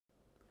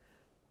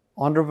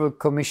Honorable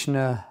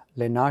Commissioner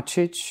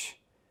Lenarčič,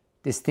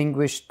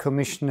 Distinguished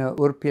Commissioner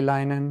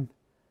Urpilainen,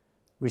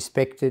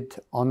 respected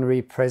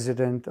Honorary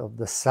President of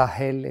the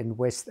Sahel and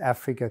West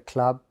Africa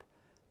Club,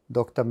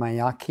 Dr.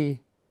 Mayaki,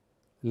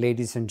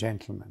 ladies and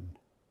gentlemen.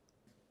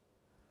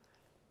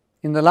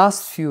 In the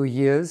last few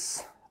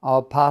years,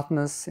 our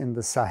partners in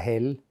the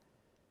Sahel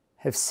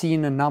have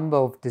seen a number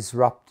of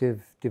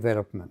disruptive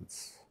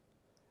developments.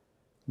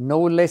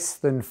 No less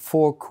than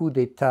 4 coups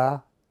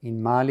d'etat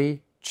in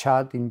Mali,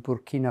 Chad and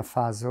Burkina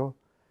Faso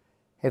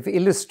have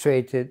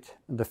illustrated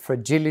the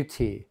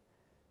fragility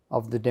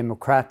of the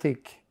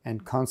democratic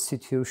and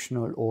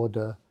constitutional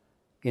order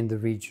in the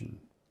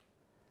region.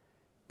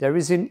 There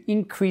is an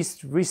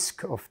increased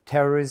risk of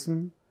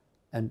terrorism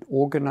and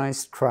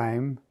organized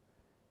crime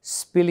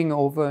spilling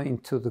over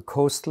into the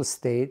coastal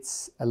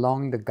states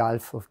along the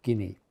Gulf of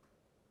Guinea.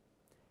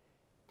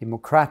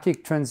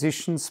 Democratic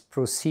transitions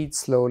proceed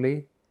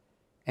slowly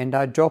and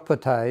are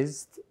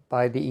jeopardized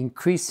by the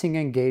increasing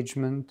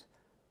engagement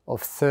of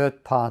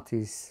third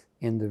parties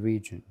in the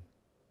region.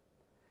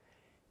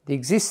 The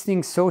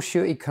existing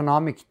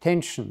socio-economic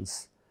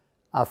tensions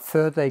are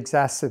further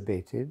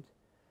exacerbated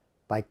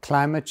by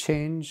climate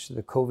change,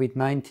 the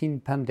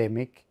COVID-19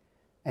 pandemic,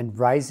 and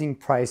rising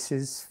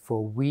prices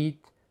for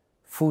wheat,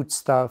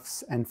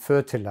 foodstuffs, and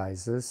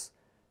fertilizers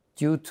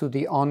due to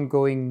the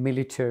ongoing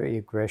military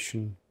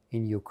aggression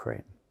in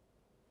Ukraine.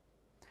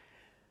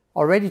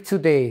 Already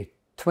today,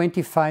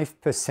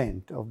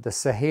 25% of the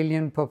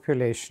Sahelian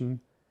population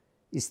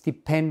is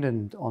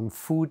dependent on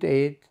food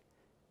aid,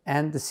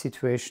 and the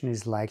situation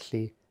is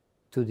likely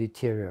to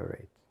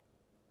deteriorate.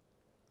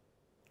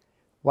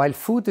 While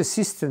food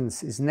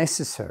assistance is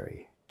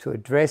necessary to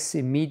address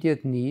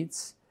immediate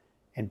needs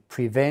and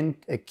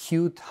prevent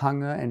acute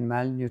hunger and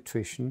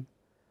malnutrition,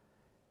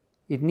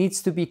 it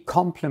needs to be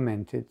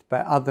complemented by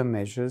other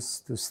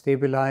measures to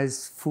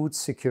stabilize food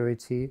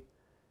security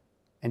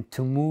and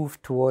to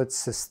move towards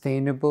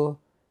sustainable,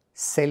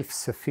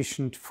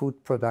 self-sufficient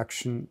food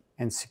production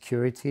and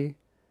security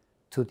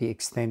to the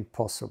extent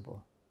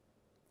possible.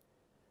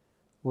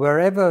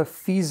 Wherever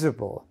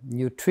feasible,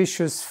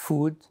 nutritious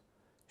food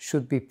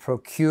should be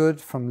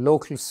procured from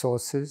local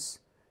sources,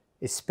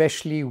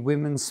 especially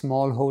women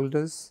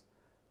smallholders,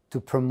 to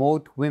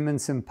promote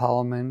women's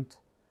empowerment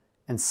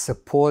and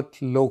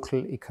support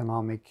local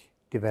economic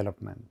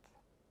development.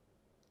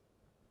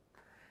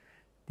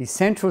 The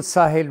Central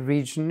Sahel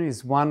region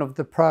is one of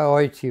the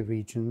priority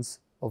regions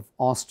of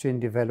Austrian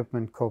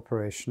Development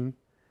Cooperation,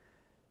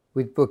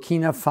 with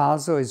Burkina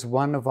Faso as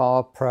one of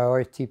our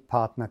priority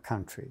partner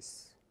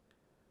countries.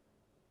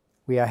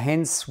 We are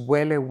hence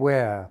well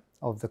aware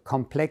of the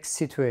complex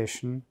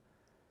situation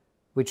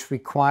which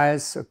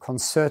requires a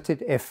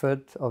concerted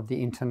effort of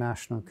the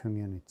international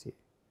community.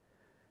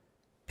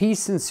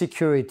 Peace and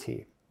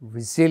security,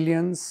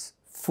 resilience,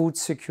 food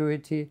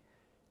security,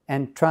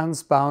 and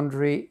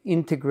transboundary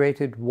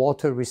integrated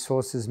water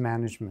resources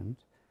management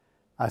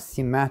are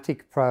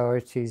thematic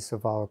priorities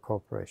of our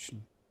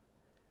cooperation.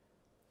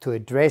 To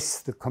address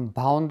the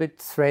compounded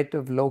threat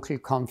of local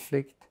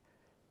conflict,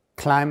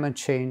 climate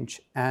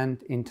change,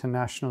 and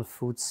international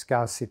food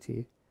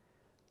scarcity,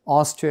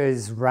 Austria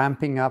is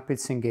ramping up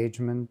its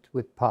engagement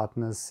with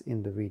partners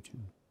in the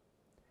region.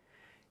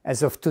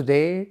 As of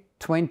today,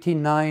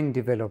 29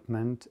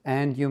 development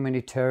and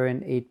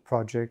humanitarian aid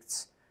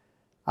projects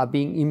are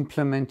being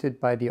implemented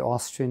by the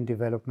Austrian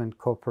Development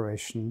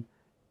Cooperation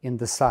in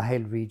the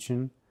Sahel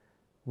region,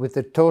 with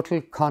a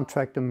total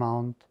contract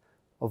amount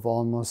of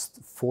almost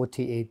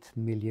 48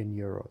 million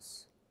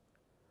euros.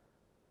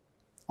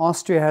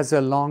 Austria has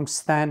a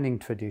long-standing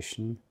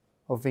tradition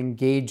of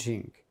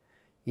engaging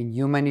in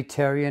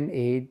humanitarian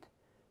aid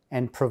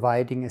and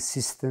providing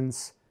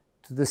assistance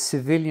to the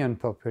civilian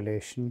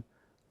population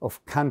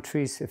of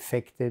countries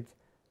affected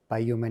by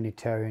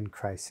humanitarian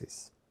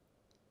crisis.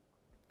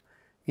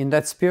 In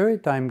that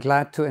spirit, I am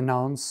glad to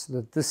announce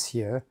that this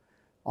year,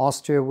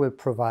 Austria will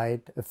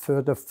provide a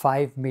further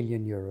 5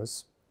 million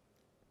euros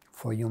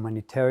for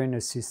humanitarian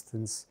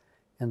assistance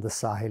in the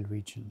Sahel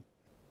region.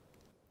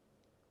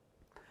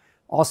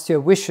 Austria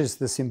wishes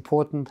this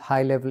important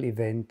high-level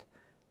event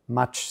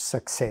much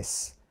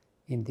success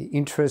in the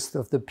interest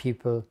of the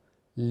people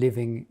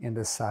living in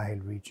the Sahel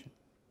region.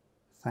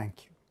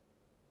 Thank you.